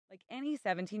Like any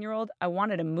 17-year-old, I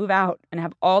wanted to move out and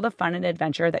have all the fun and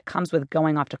adventure that comes with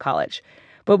going off to college.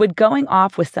 But would going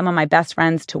off with some of my best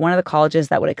friends to one of the colleges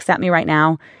that would accept me right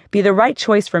now be the right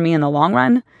choice for me in the long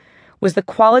run? Was the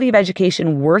quality of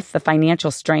education worth the financial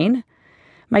strain?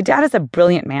 My dad is a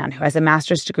brilliant man who has a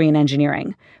master's degree in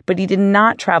engineering, but he did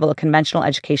not travel a conventional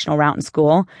educational route in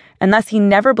school, and thus he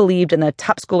never believed in the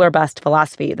top school or bust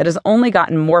philosophy that has only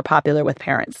gotten more popular with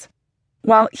parents.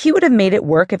 While he would have made it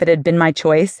work if it had been my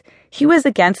choice, he was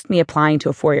against me applying to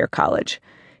a four-year college.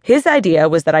 His idea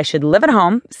was that I should live at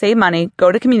home, save money,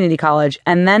 go to community college,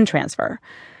 and then transfer.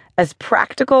 As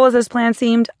practical as his plan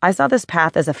seemed, I saw this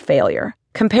path as a failure,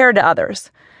 compared to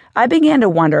others. I began to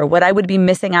wonder what I would be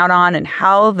missing out on and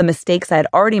how the mistakes I had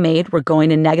already made were going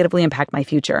to negatively impact my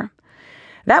future.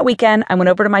 That weekend, I went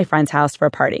over to my friend's house for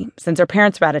a party, since her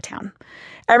parents were out of town.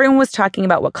 Everyone was talking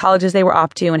about what colleges they were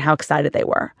off to and how excited they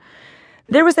were.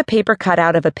 There was a paper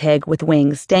cutout of a pig with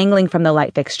wings dangling from the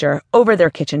light fixture over their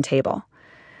kitchen table.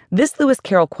 This Lewis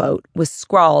Carroll quote was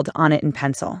scrawled on it in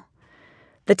pencil.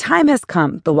 "The time has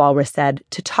come," the walrus said,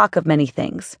 "to talk of many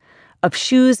things, of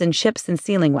shoes and ships and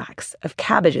sealing wax, of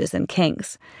cabbages and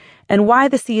kings, and why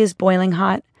the sea is boiling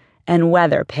hot, and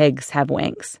whether pigs have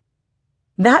wings."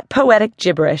 That poetic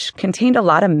gibberish contained a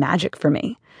lot of magic for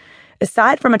me.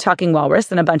 Aside from a talking walrus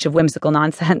and a bunch of whimsical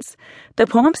nonsense, the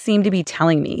poem seemed to be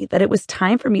telling me that it was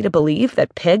time for me to believe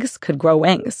that pigs could grow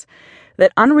wings,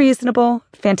 that unreasonable,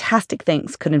 fantastic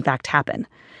things could in fact happen.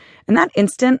 In that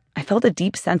instant, I felt a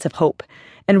deep sense of hope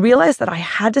and realized that I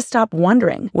had to stop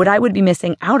wondering what I would be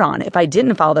missing out on if I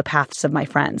didn't follow the paths of my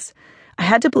friends. I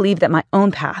had to believe that my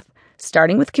own path,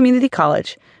 starting with community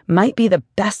college, might be the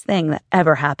best thing that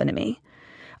ever happened to me.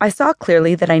 I saw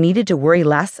clearly that I needed to worry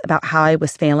less about how I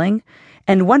was failing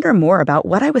and wonder more about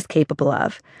what I was capable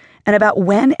of and about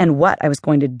when and what I was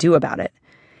going to do about it.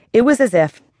 It was as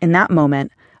if, in that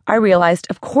moment, I realized,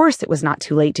 of course, it was not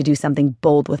too late to do something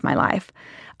bold with my life.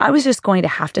 I was just going to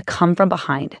have to come from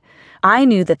behind. I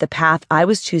knew that the path I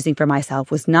was choosing for myself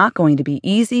was not going to be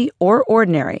easy or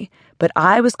ordinary, but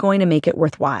I was going to make it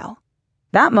worthwhile.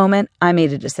 That moment, I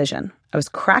made a decision. I was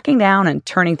cracking down and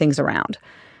turning things around.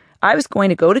 I was going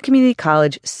to go to community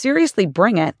college, seriously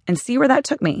bring it, and see where that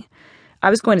took me. I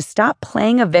was going to stop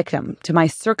playing a victim to my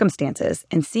circumstances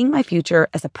and seeing my future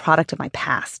as a product of my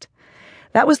past.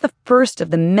 That was the first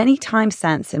of the many times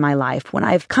since in my life when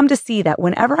I've come to see that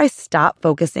whenever I stop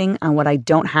focusing on what I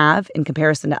don't have in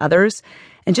comparison to others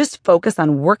and just focus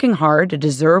on working hard to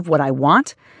deserve what I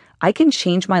want, I can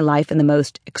change my life in the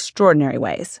most extraordinary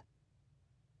ways.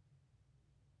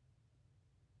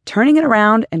 Turning it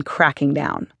around and cracking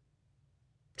down.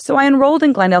 So I enrolled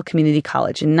in Glendale Community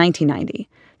College in 1990,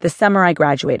 the summer I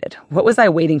graduated. What was I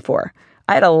waiting for?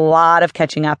 I had a lot of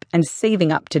catching up and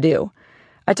saving up to do.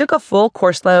 I took a full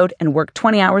course load and worked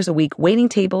 20 hours a week waiting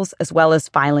tables as well as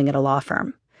filing at a law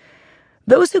firm.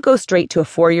 Those who go straight to a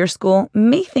four-year school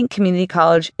may think community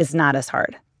college is not as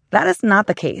hard. That is not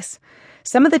the case.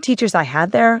 Some of the teachers I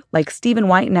had there, like Stephen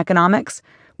White in economics,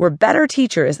 were better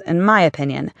teachers, in my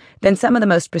opinion, than some of the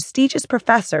most prestigious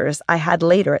professors I had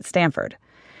later at Stanford.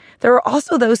 There are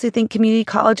also those who think community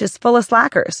college is full of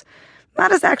slackers.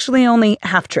 That is actually only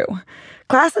half true.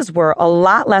 Classes were a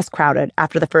lot less crowded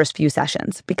after the first few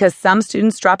sessions because some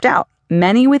students dropped out,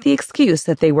 many with the excuse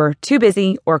that they were too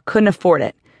busy or couldn't afford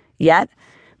it. Yet,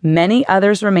 many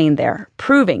others remained there,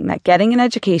 proving that getting an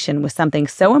education was something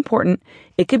so important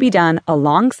it could be done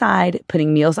alongside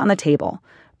putting meals on the table,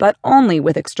 but only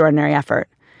with extraordinary effort.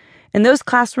 In those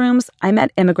classrooms, I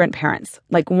met immigrant parents,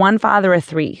 like one father of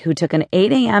three who took an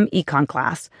 8 a.m. econ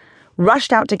class,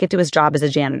 rushed out to get to his job as a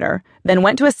janitor, then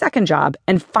went to a second job,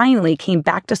 and finally came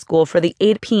back to school for the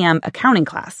 8 p.m. accounting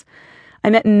class.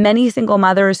 I met many single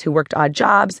mothers who worked odd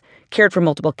jobs, cared for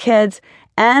multiple kids,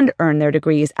 and earned their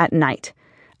degrees at night.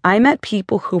 I met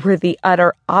people who were the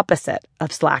utter opposite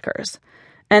of slackers.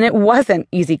 And it wasn't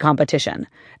easy competition.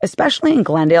 Especially in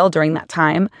Glendale during that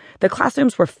time, the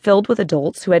classrooms were filled with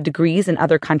adults who had degrees in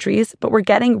other countries but were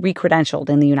getting re-credentialed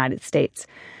in the United States.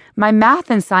 My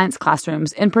math and science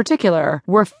classrooms, in particular,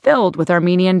 were filled with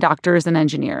Armenian doctors and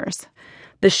engineers.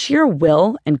 The sheer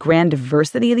will and grand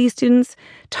diversity of these students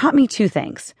taught me two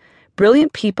things.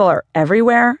 Brilliant people are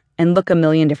everywhere and look a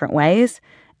million different ways,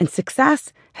 and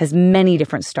success has many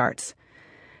different starts.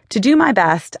 To do my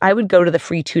best, I would go to the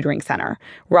free tutoring center,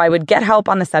 where I would get help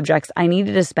on the subjects I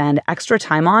needed to spend extra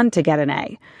time on to get an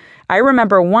A. I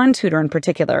remember one tutor in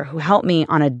particular who helped me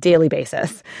on a daily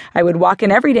basis. I would walk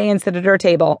in every day and sit at her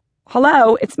table.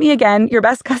 "Hello, it's me again, your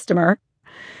best customer."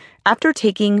 After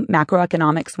taking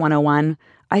Macroeconomics 101,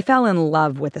 I fell in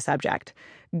love with the subject.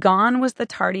 Gone was the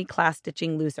tardy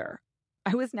class-stitching loser.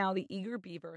 I was now the eager beaver.